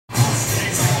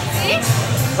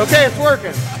Okay, it's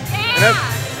working. Yeah.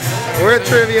 We're at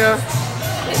trivia.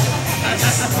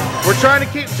 We're trying to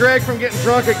keep Drake from getting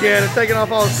drunk again and taking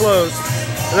off all his clothes.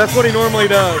 And that's what he normally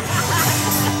does.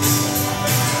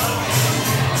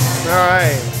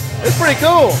 Alright. It's pretty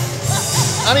cool.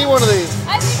 I need one of these.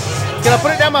 Can I put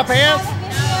it down my pants?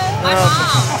 My mom.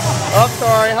 Oh,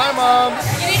 sorry. Hi, Mom.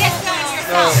 You need to film it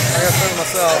yourself. Oh, I gotta film it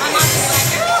myself. My mom's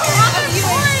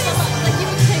like,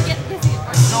 you can get busy.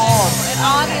 It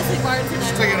obviously works.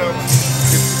 Just take it over.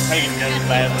 Taking to the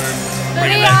bathroom. So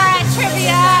we are at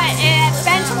trivia at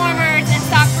bench warmers in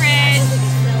Stockbridge.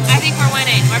 I think we're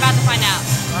winning. We're about to find out.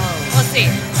 We'll see.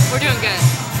 We're doing good.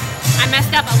 I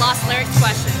messed up a lost lyrics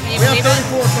question. Can you believe it?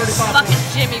 35. Fucking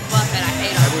Jimmy Buffett. I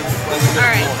hate him.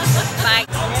 Alright. Bye.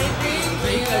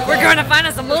 We're going to find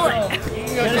us a mullet.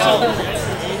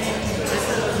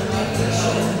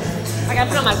 I gotta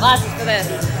put on my glasses for this.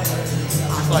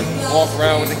 Just like walk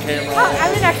around with the camera. I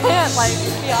mean, I can't. Like,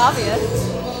 it's be obvious.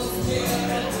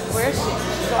 Where is she?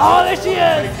 Oh, there she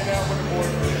is.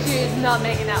 She is not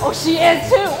making out. Oh, she is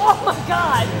too. Oh my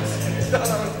god.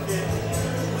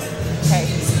 Okay.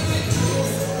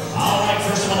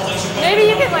 Maybe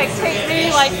you could like take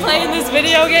me like playing this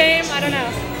video game. I don't know.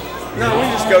 No, we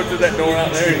just go through that door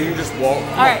out there and you can just walk.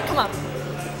 All right, come on.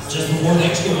 Just before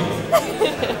Thanksgiving.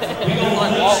 We gonna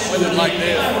like walk with it like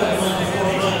this.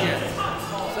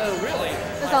 So really?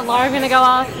 Is the alarm gonna go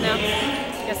off? No.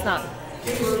 Guess not.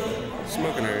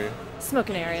 Smoking area.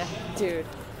 Smoking area. Dude.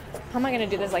 How am I gonna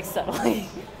do this like subtly?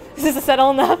 Is this subtle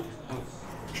enough?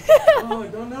 Oh,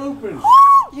 don't open.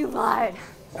 You lied.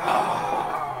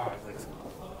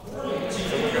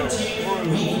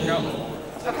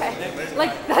 Okay.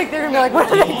 Like they're gonna be like, what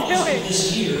are they doing?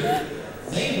 This year,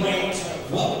 they ranked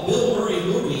what Bill Murray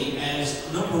movie as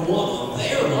 #1 on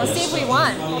their list. Let's see if we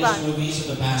won. Hold on. Movies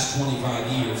of the past 25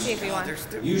 years. Let's see if we won.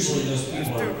 Usually those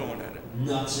people are going at it.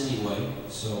 nuts anyway,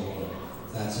 so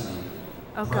that's an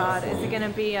Oh God, is it gonna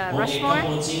be Only a Rushmore?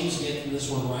 couple of teams getting this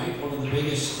one right. One of the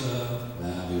biggest. We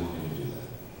won't even do that.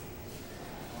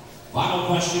 Final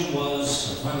question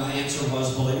was, or final answer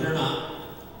was, believe it or not.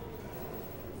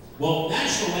 Well,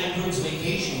 National Lampoon's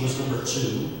Vacation was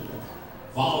 #2,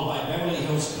 followed by Beverly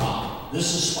Hills Cop.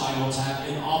 This is Spinal Tap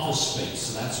in Office Space,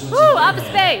 so that's what's in Woo, their Office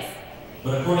head. Space.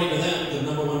 But according to them,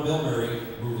 the #1 Bill Murray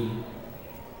movie,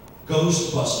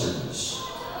 Ghostbusters.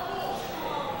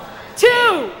 2.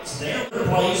 It's their third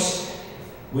place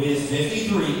with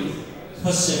 53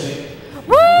 Pacific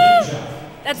Woo! Rim Job.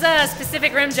 That's a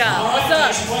specific rim job. All right, What's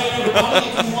next play, everybody.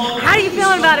 If you want- up? How are you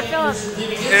feeling about it, Phillip?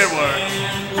 It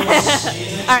works.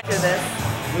 All right, do this.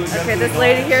 Okay, this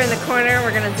lady here in the corner,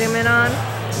 we're gonna zoom in on.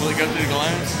 Will it go through the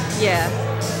glass? Yeah.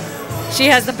 She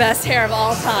has the best hair of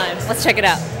all time. Let's check it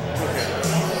out.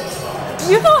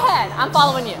 You go ahead. I'm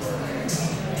following you.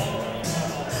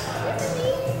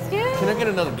 Can I get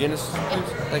another Guinness, please?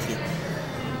 Thank you.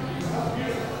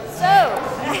 So,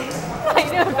 how you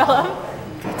doing, Phillip?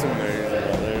 It's amazing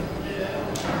right there.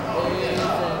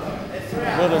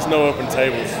 Well, there's no open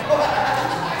tables. It's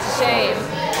a shame.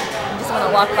 You just want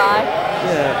to walk by?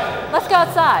 Yeah. Let's go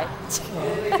outside.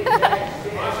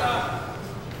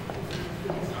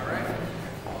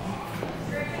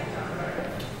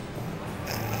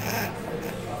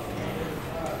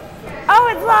 Oh,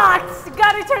 it's locked! You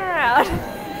gotta turn around.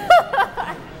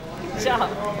 Good job.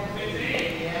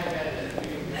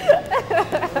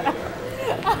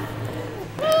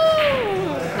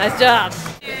 Nice job.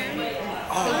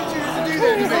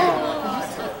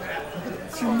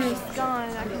 She's gone.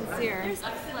 I can see her.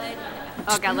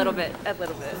 Oh, got a little bit. A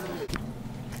little bit.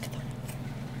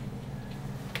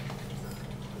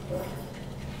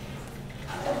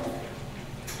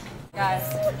 Guys.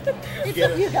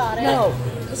 You got it. No.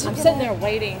 I'm sitting there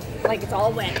waiting. Like, it's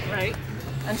all wet, right?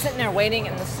 I'm sitting there waiting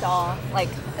in the stall, like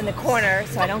in the corner,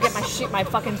 so I don't get my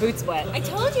fucking boots wet. I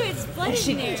told you it's flooded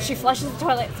in there. She flushes the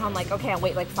toilet, so I'm like, okay, I'll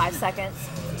wait like 5 seconds.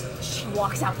 She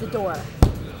walks out the door.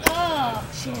 Oh.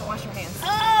 She didn't wash her hands. Oh.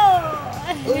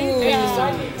 Ooh.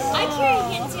 I carry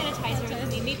hand sanitizer with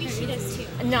me. Maybe she does too.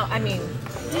 No, I mean,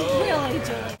 Really,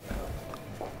 Julie?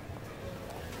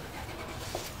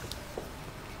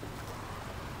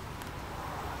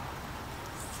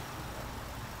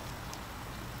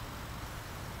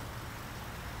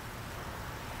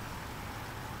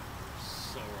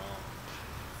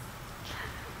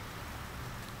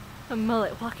 a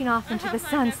mullet walking off into the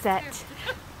sunset.